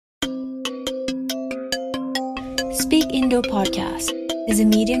Speak Indo Podcast is a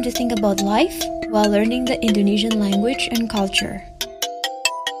medium to think about life while learning the Indonesian language and culture.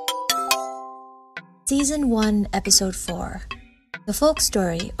 Season 1, Episode 4. The folk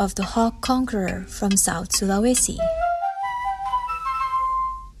story of the Hawk Conqueror from South Sulawesi.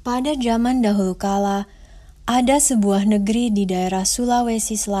 Pada zaman dahulu kala, ada sebuah negeri di daerah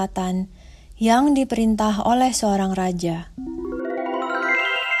Sulawesi Selatan yang diperintah oleh seorang raja.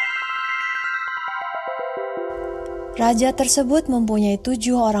 Raja tersebut mempunyai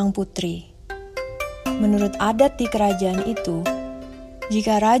 7 orang putri. Menurut adat di kerajaan itu,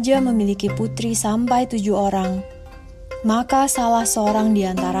 jika raja memiliki putri sampai 7 orang, maka salah seorang di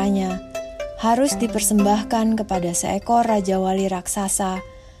antaranya harus dipersembahkan kepada seekor raja wali raksasa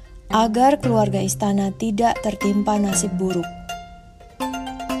agar keluarga istana tidak tertimpa nasib buruk.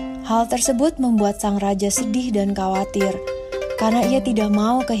 Hal tersebut membuat sang raja sedih dan khawatir karena ia tidak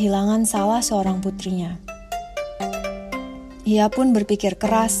mau kehilangan salah seorang putrinya. Ia pun berpikir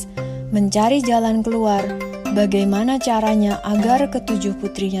keras mencari jalan keluar bagaimana caranya agar ketujuh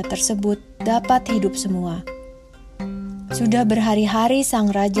putrinya tersebut dapat hidup semua. Sudah berhari-hari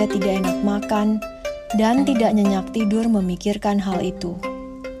sang raja tidak enak makan dan tidak nyenyak tidur memikirkan hal itu.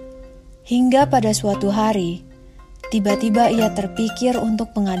 Hingga pada suatu hari, tiba-tiba ia terpikir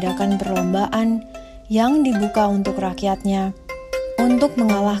untuk mengadakan perlombaan yang dibuka untuk rakyatnya untuk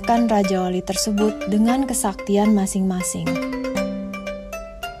mengalahkan raja wali tersebut dengan kesaktian masing-masing.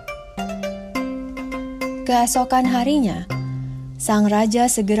 Keesokan harinya, sang raja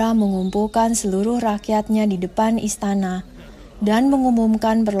segera mengumpulkan seluruh rakyatnya di depan istana dan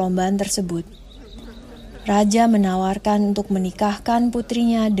mengumumkan perlombaan tersebut. Raja menawarkan untuk menikahkan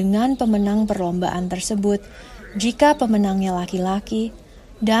putrinya dengan pemenang perlombaan tersebut jika pemenangnya laki-laki,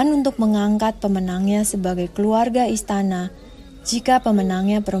 dan untuk mengangkat pemenangnya sebagai keluarga istana jika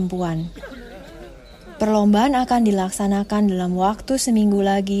pemenangnya perempuan. Perlombaan akan dilaksanakan dalam waktu seminggu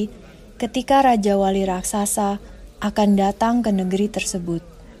lagi ketika Raja Wali Raksasa akan datang ke negeri tersebut.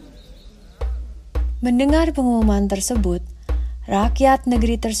 Mendengar pengumuman tersebut, rakyat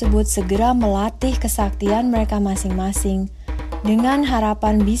negeri tersebut segera melatih kesaktian mereka masing-masing dengan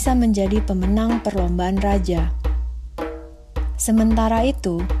harapan bisa menjadi pemenang perlombaan raja. Sementara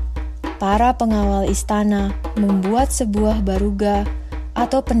itu, para pengawal istana membuat sebuah baruga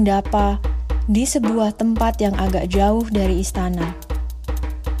atau pendapa di sebuah tempat yang agak jauh dari istana.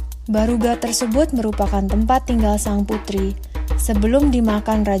 Baruga tersebut merupakan tempat tinggal sang putri sebelum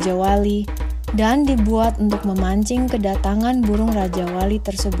dimakan Raja Wali dan dibuat untuk memancing kedatangan burung Raja Wali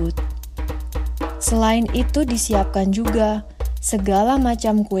tersebut. Selain itu disiapkan juga segala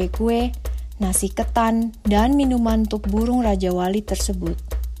macam kue-kue, nasi ketan, dan minuman untuk burung Raja Wali tersebut.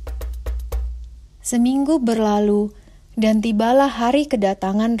 Seminggu berlalu dan tibalah hari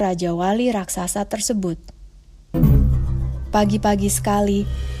kedatangan Raja Wali raksasa tersebut. Pagi-pagi sekali,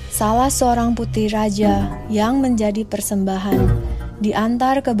 salah seorang putri raja yang menjadi persembahan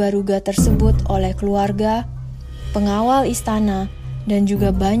diantar ke baruga tersebut oleh keluarga, pengawal istana, dan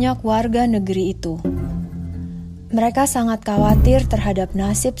juga banyak warga negeri itu. Mereka sangat khawatir terhadap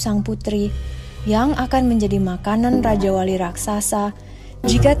nasib sang putri yang akan menjadi makanan Raja Wali raksasa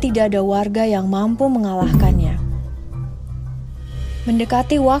jika tidak ada warga yang mampu mengalahkannya.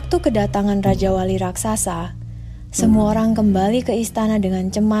 Mendekati waktu kedatangan Raja Wali raksasa, semua orang kembali ke istana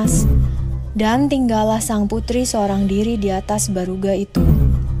dengan cemas, dan tinggallah sang putri seorang diri di atas baruga itu.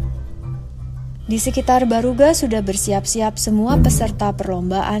 Di sekitar baruga sudah bersiap-siap semua peserta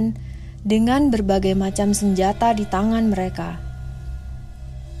perlombaan dengan berbagai macam senjata di tangan mereka.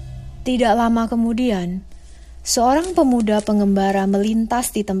 Tidak lama kemudian, seorang pemuda pengembara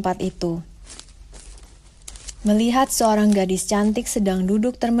melintas di tempat itu. Melihat seorang gadis cantik sedang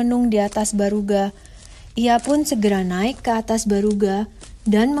duduk termenung di atas baruga, ia pun segera naik ke atas baruga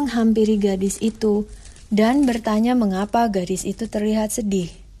dan menghampiri gadis itu dan bertanya mengapa gadis itu terlihat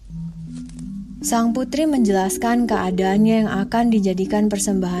sedih. Sang putri menjelaskan keadaannya yang akan dijadikan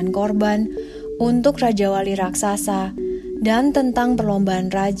persembahan korban untuk Raja Wali Raksasa dan tentang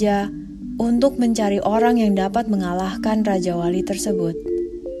perlombaan raja untuk mencari orang yang dapat mengalahkan Raja Wali tersebut.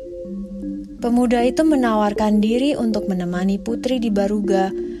 Pemuda itu menawarkan diri untuk menemani putri di baruga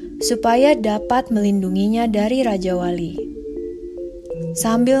supaya dapat melindunginya dari Raja Wali.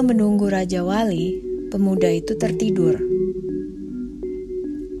 Sambil menunggu Raja Wali, pemuda itu tertidur.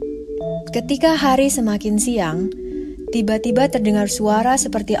 Ketika hari semakin siang, tiba-tiba terdengar suara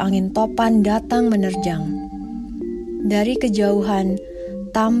seperti angin topan datang menerjang. Dari kejauhan,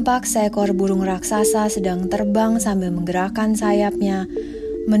 tampak seekor burung raksasa sedang terbang sambil menggerakkan sayapnya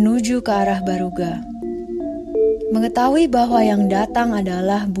menuju ke arah baruga. Mengetahui bahwa yang datang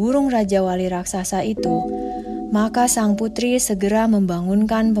adalah burung Raja Wali raksasa itu, Maka sang putri segera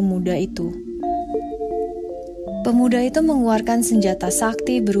membangunkan pemuda itu. Pemuda itu mengeluarkan senjata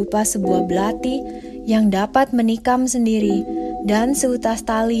sakti berupa sebuah belati yang dapat menikam sendiri dan seutas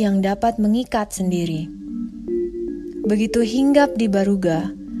tali yang dapat mengikat sendiri. Begitu hinggap di Baruga,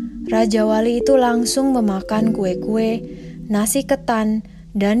 Raja Wali itu langsung memakan kue-kue, nasi ketan,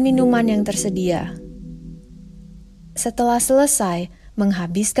 dan minuman yang tersedia. Setelah selesai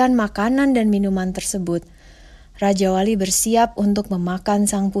menghabiskan makanan dan minuman tersebut, Raja Wali bersiap untuk memakan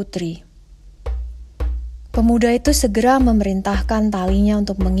sang putri. Pemuda itu segera memerintahkan talinya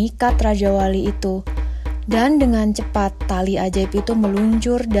untuk mengikat Raja Wali itu, dan dengan cepat tali ajaib itu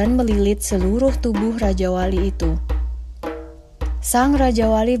meluncur dan melilit seluruh tubuh Raja Wali itu. Sang Raja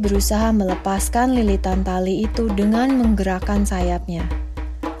Wali berusaha melepaskan lilitan tali itu dengan menggerakkan sayapnya.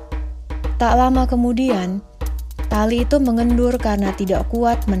 Tak lama kemudian, tali itu mengendur karena tidak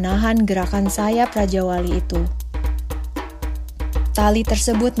kuat menahan gerakan sayap Raja Wali itu. Tali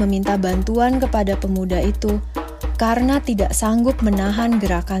tersebut meminta bantuan kepada pemuda itu karena tidak sanggup menahan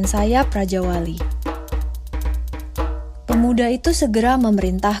gerakan sayap Raja Wali. Pemuda itu segera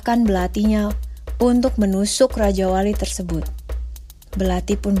memerintahkan belatinya untuk menusuk Raja Wali tersebut.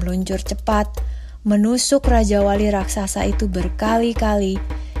 Belati pun meluncur cepat, menusuk Raja Wali raksasa itu berkali-kali,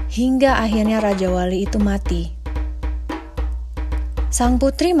 hingga akhirnya Raja Wali itu mati. Sang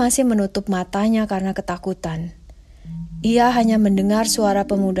putri masih menutup matanya karena ketakutan. Ia hanya mendengar suara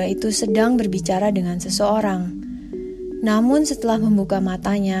pemuda itu sedang berbicara dengan seseorang. Namun setelah membuka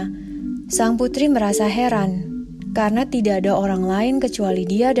matanya, sang putri merasa heran karena tidak ada orang lain kecuali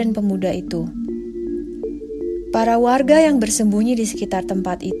dia dan pemuda itu. Para warga yang bersembunyi di sekitar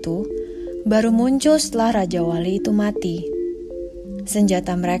tempat itu baru muncul setelah Raja Wali itu mati.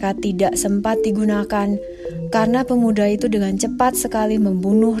 Senjata mereka tidak sempat digunakan karena pemuda itu dengan cepat sekali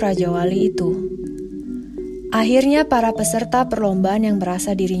membunuh Raja Wali itu. Akhirnya para peserta perlombaan yang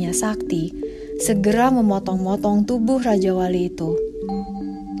merasa dirinya sakti segera memotong-motong tubuh Raja Wali itu.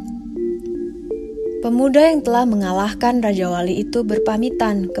 Pemuda yang telah mengalahkan Raja Wali itu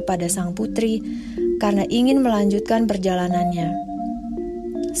berpamitan kepada sang putri karena ingin melanjutkan perjalanannya.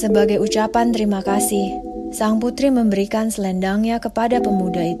 Sebagai ucapan terima kasih, sang putri memberikan selendangnya kepada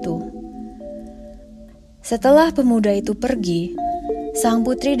pemuda itu. Setelah pemuda itu pergi, sang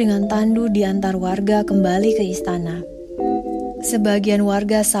putri dengan tandu di antar warga kembali ke istana. Sebagian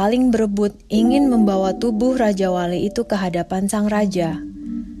warga saling berebut ingin membawa tubuh Raja Wali itu ke hadapan sang raja.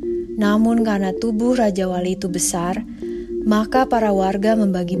 Namun karena tubuh Raja Wali itu besar, maka para warga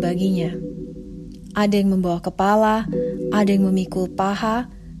membagi-baginya. Ada yang membawa kepala, ada yang memikul paha,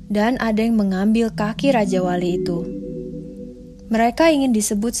 dan ada yang mengambil kaki Raja Wali itu. Mereka ingin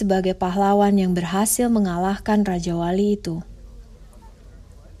disebut sebagai pahlawan yang berhasil mengalahkan Raja Wali itu.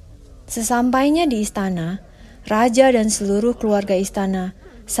 Sesampainya di istana, raja dan seluruh keluarga istana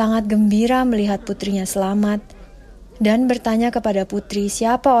sangat gembira melihat putrinya selamat dan bertanya kepada putri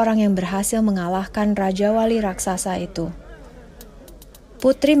siapa orang yang berhasil mengalahkan Raja Wali raksasa itu.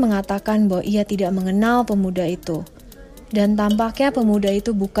 Putri mengatakan bahwa ia tidak mengenal pemuda itu, dan tampaknya pemuda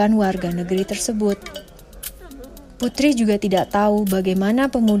itu bukan warga negeri tersebut. Putri juga tidak tahu bagaimana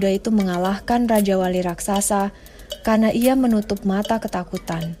pemuda itu mengalahkan Raja Wali raksasa karena ia menutup mata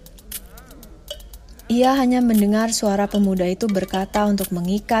ketakutan. Ia hanya mendengar suara pemuda itu berkata untuk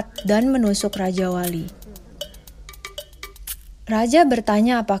mengikat dan menusuk Raja Wali. Raja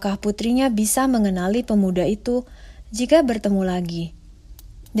bertanya apakah putrinya bisa mengenali pemuda itu jika bertemu lagi.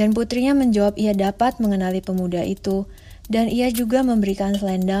 Dan putrinya menjawab ia dapat mengenali pemuda itu dan ia juga memberikan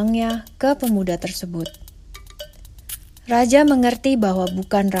selendangnya ke pemuda tersebut. Raja mengerti bahwa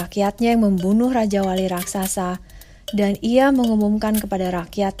bukan rakyatnya yang membunuh Raja Wali raksasa dan ia mengumumkan kepada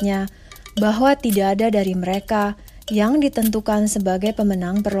rakyatnya bahwa tidak ada dari mereka yang ditentukan sebagai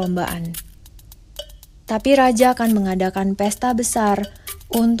pemenang perlombaan. Tapi raja akan mengadakan pesta besar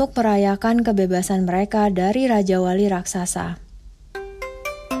untuk merayakan kebebasan mereka dari Raja Wali raksasa.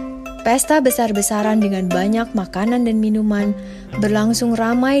 Pesta besar-besaran dengan banyak makanan dan minuman berlangsung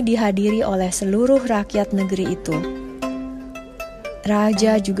ramai dihadiri oleh seluruh rakyat negeri itu.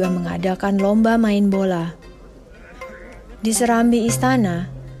 Raja juga mengadakan lomba main bola. Di serambi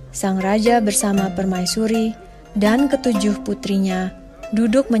istana, sang raja bersama permaisuri dan ketujuh putrinya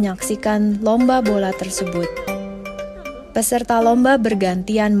duduk menyaksikan lomba bola tersebut. Peserta lomba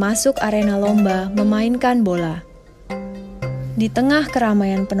bergantian masuk arena lomba memainkan bola. Di tengah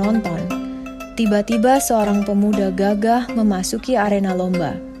keramaian penonton, tiba-tiba seorang pemuda gagah memasuki arena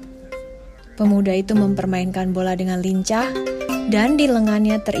lomba. Pemuda itu mempermainkan bola dengan lincah dan di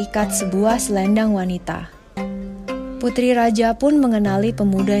lengannya terikat sebuah selendang wanita. Putri raja pun mengenali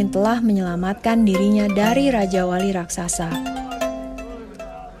pemuda yang telah menyelamatkan dirinya dari Raja Wali raksasa.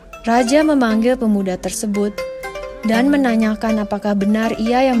 Raja memanggil pemuda tersebut dan menanyakan apakah benar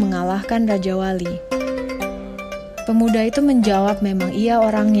ia yang mengalahkan Raja Wali. Pemuda itu menjawab memang ia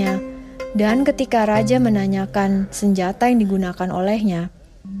orangnya, dan ketika raja menanyakan senjata yang digunakan olehnya,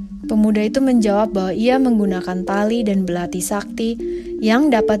 pemuda itu menjawab bahwa ia menggunakan tali dan belati sakti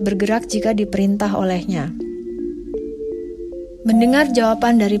yang dapat bergerak jika diperintah olehnya. Mendengar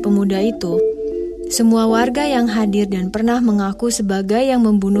jawaban dari pemuda itu, semua warga yang hadir dan pernah mengaku sebagai yang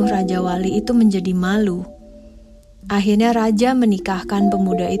membunuh Raja Wali itu menjadi malu. Akhirnya raja menikahkan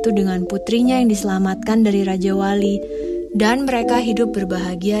pemuda itu dengan putrinya yang diselamatkan dari Raja Wali, dan mereka hidup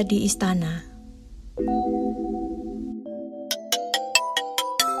berbahagia di istana.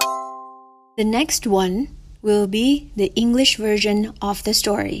 The next one will be the English version of the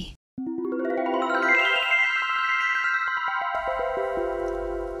story.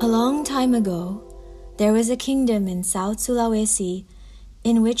 A long time ago, there was a kingdom in South Sulawesi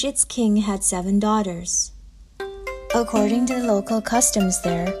in which its king had 7 daughters. According to the local customs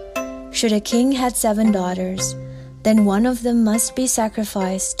there, should a king had 7 daughters, then one of them must be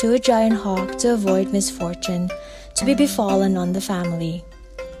sacrificed to a giant hawk to avoid misfortune to be befallen on the family.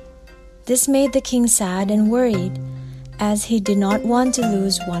 This made the king sad and worried, as he did not want to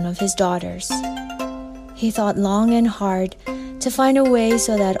lose one of his daughters. He thought long and hard to find a way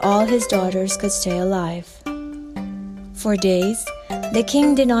so that all his daughters could stay alive. For days, the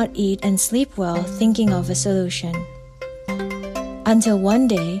king did not eat and sleep well, thinking of a solution. Until one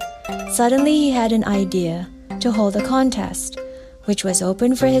day, suddenly he had an idea to hold a contest, which was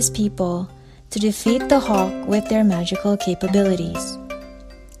open for his people to defeat the hawk with their magical capabilities.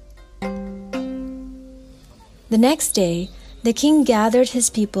 The next day, the king gathered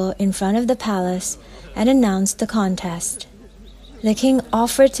his people in front of the palace and announced the contest. The king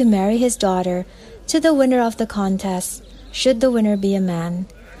offered to marry his daughter to the winner of the contest, should the winner be a man,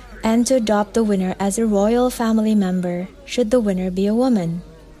 and to adopt the winner as a royal family member, should the winner be a woman.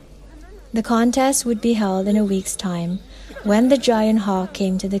 The contest would be held in a week's time, when the giant hawk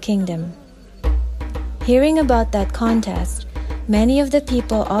came to the kingdom. Hearing about that contest, many of the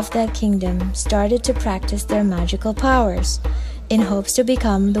people of that kingdom started to practice their magical powers, in hopes to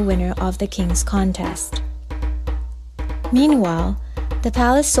become the winner of the king's contest. Meanwhile, the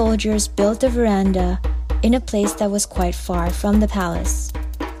palace soldiers built a veranda in a place that was quite far from the palace.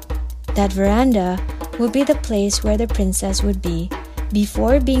 That veranda would be the place where the princess would be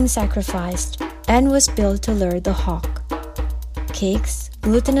before being sacrificed, and was built to lure the hawk. Cakes,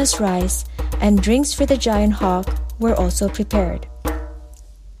 glutinous rice, and drinks for the giant hawk were also prepared.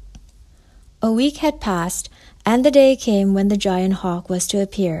 A week had passed, and the day came when the giant hawk was to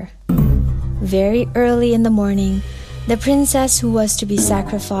appear. Very early in the morning, the princess who was to be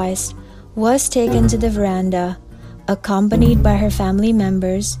sacrificed was taken to the veranda, accompanied by her family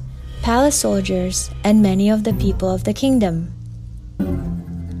members, palace soldiers, and many of the people of the kingdom.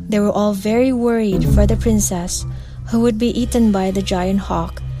 They were all very worried for the princess, who would be eaten by the giant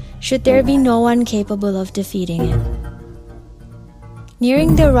hawk, should there be no one capable of defeating it.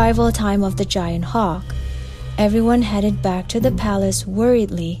 Nearing the arrival time of the giant hawk, everyone headed back to the palace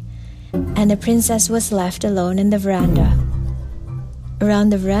worriedly, and the princess was left alone in the veranda.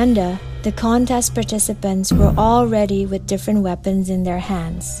 Around the veranda, the contest participants were all ready with different weapons in their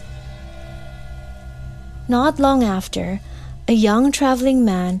hands. Not long after, a young traveling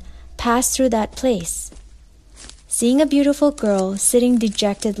man passed through that place. Seeing a beautiful girl sitting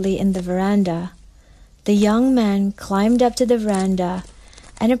dejectedly in the veranda, the young man climbed up to the veranda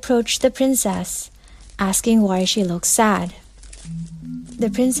and approached the princess, asking why she looked sad. The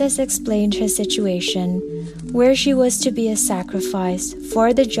princess explained her situation, where she was to be a sacrifice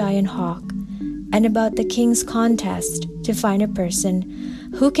for the giant hawk, and about the king's contest to find a person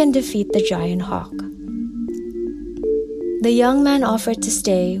who can defeat the giant hawk. The young man offered to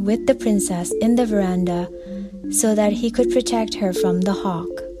stay with the princess in the veranda so that he could protect her from the hawk.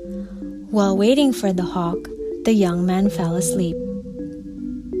 While waiting for the hawk, the young man fell asleep.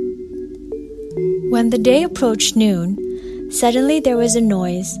 When the day approached noon, suddenly there was a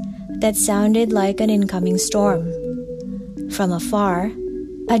noise that sounded like an incoming storm. From afar,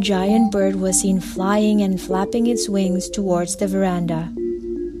 a giant bird was seen flying and flapping its wings towards the veranda.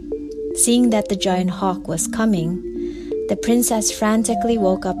 Seeing that the giant hawk was coming, the princess frantically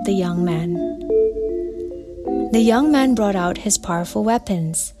woke up the young man. The young man brought out his powerful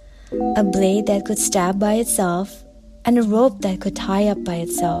weapons, a blade that could stab by itself, and a rope that could tie up by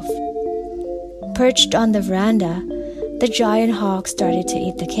itself. Perched on the veranda, the giant hawk started to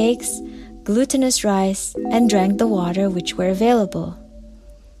eat the cakes, glutinous rice, and drank the water which were available.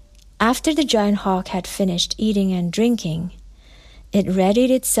 After the giant hawk had finished eating and drinking, it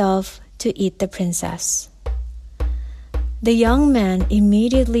readied itself to eat the princess. The young man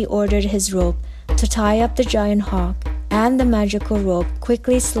immediately ordered his rope to tie up the giant hawk, and the magical rope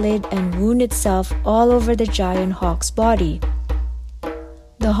quickly slid and wound itself all over the giant hawk's body.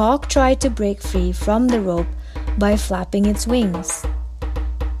 The hawk tried to break free from the rope by flapping its wings.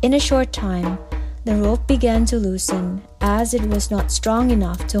 In a short time, the rope began to loosen as it was not strong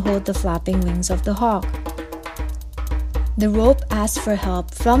enough to hold the flapping wings of the hawk. The rope asked for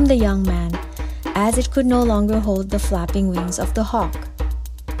help from the young man as it could no longer hold the flapping wings of the hawk.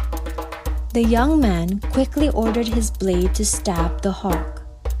 The young man quickly ordered his blade to stab the hawk.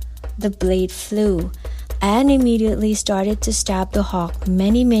 The blade flew and immediately started to stab the hawk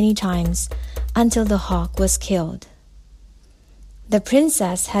many times until the hawk was killed. The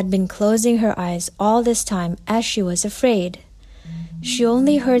princess had been closing her eyes all this time as she was afraid. She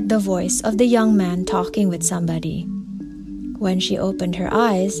only heard the voice of the young man talking with somebody. When she opened her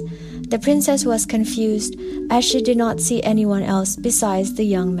eyes, the princess was confused as she did not see anyone else besides the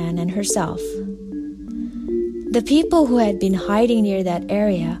young man and herself. The people who had been hiding near that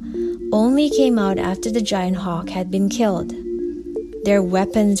area only came out after the giant hawk had been killed. Their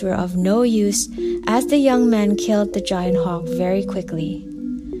weapons were of no use as the young man killed the giant hawk very quickly.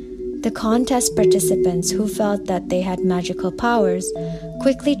 The contest participants who felt that they had magical powers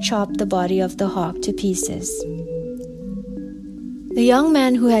quickly chopped the body of the hawk to pieces. The young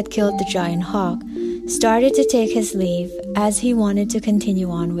man who had killed the giant hawk started to take his leave as he wanted to continue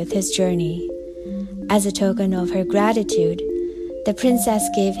on with his journey. As a token of her gratitude, the princess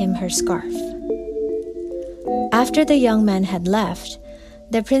gave him her scarf. After the young man had left,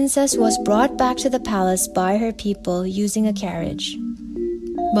 the princess was brought back to the palace by her people using a carriage.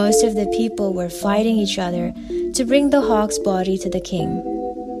 Most of the people were fighting each other to bring the hawk's body to the king.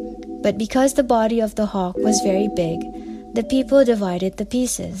 But because the body of the hawk was very big, the people divided the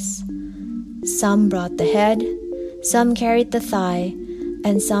pieces. Some brought the head, some carried the thigh,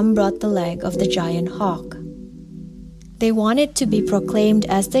 and some brought the leg of the giant hawk. They wanted to be proclaimed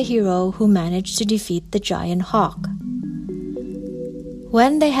as the hero who managed to defeat the giant hawk.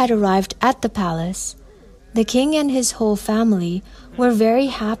 When they had arrived at the palace, the king and his whole family were very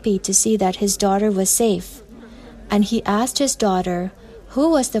happy to see that his daughter was safe, and he asked his daughter who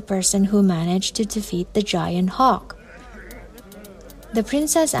was the person who managed to defeat the giant hawk. The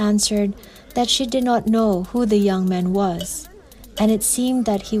princess answered that she did not know who the young man was, and it seemed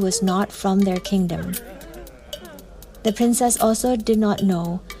that he was not from their kingdom. The princess also did not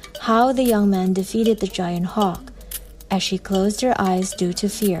know how the young man defeated the giant hawk, as she closed her eyes due to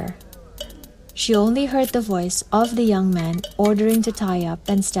fear. She only heard the voice of the young man ordering to tie up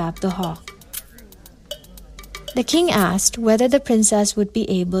and stab the hawk. The king asked whether the princess would be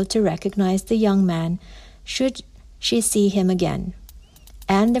able to recognize the young man should she see him again,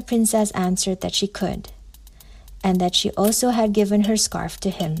 and the princess answered that she could, and that she also had given her scarf to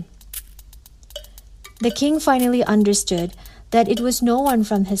him. The king finally understood that it was no one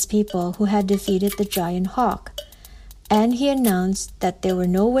from his people who had defeated the giant hawk, and he announced that there were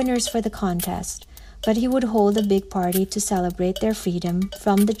no winners for the contest, but he would hold a big party to celebrate their freedom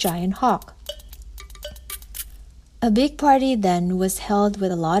from the giant hawk. A big party then was held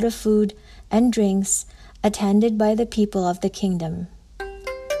with a lot of food and drinks, attended by the people of the kingdom.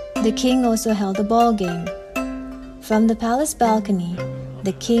 The king also held a ball game. From the palace balcony,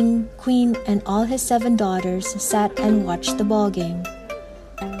 the king, queen, and all his 7 daughters sat and watched the ball game.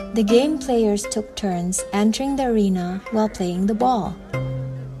 The game players took turns entering the arena while playing the ball.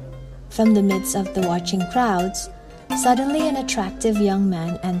 From the midst of the watching crowds, suddenly an attractive young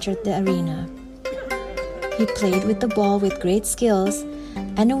man entered the arena. He played with the ball with great skills,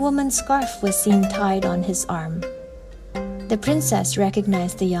 and a woman's scarf was seen tied on his arm. The princess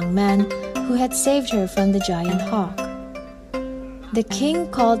recognized the young man who had saved her from the giant hawk. The king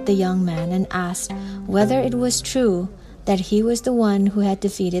called the young man and asked whether it was true that he was the one who had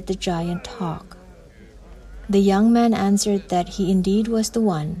defeated the giant hawk. The young man answered that he indeed was the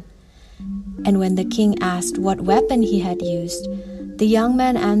one. And when the king asked what weapon he had used, the young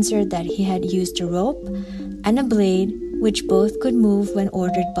man answered that he had used a rope and a blade, which both could move when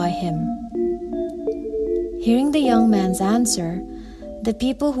ordered by him. Hearing the young man's answer, the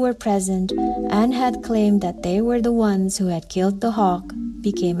people who were present and had claimed that they were the ones who had killed the hawk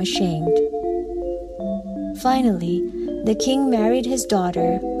became ashamed. Finally, the king married his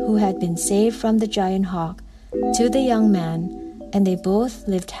daughter, who had been saved from the giant hawk, to the young man, and they both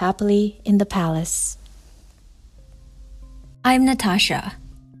lived happily in the palace. I'm Natasha.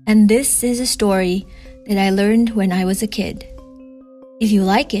 And this is a story that I learned when I was a kid. If you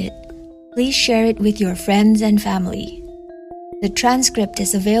like it, please share it with your friends and family. The transcript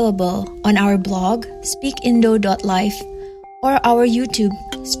is available on our blog, speakindo.life, or our YouTube,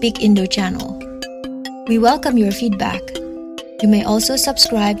 Speak Indo channel. We welcome your feedback. You may also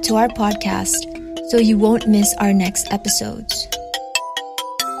subscribe to our podcast so you won't miss our next episodes.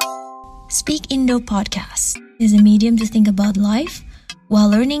 Speak Indo Podcast is a medium to think about life while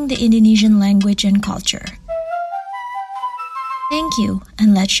learning the Indonesian language and culture. Thank you,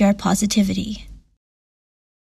 and let's share positivity.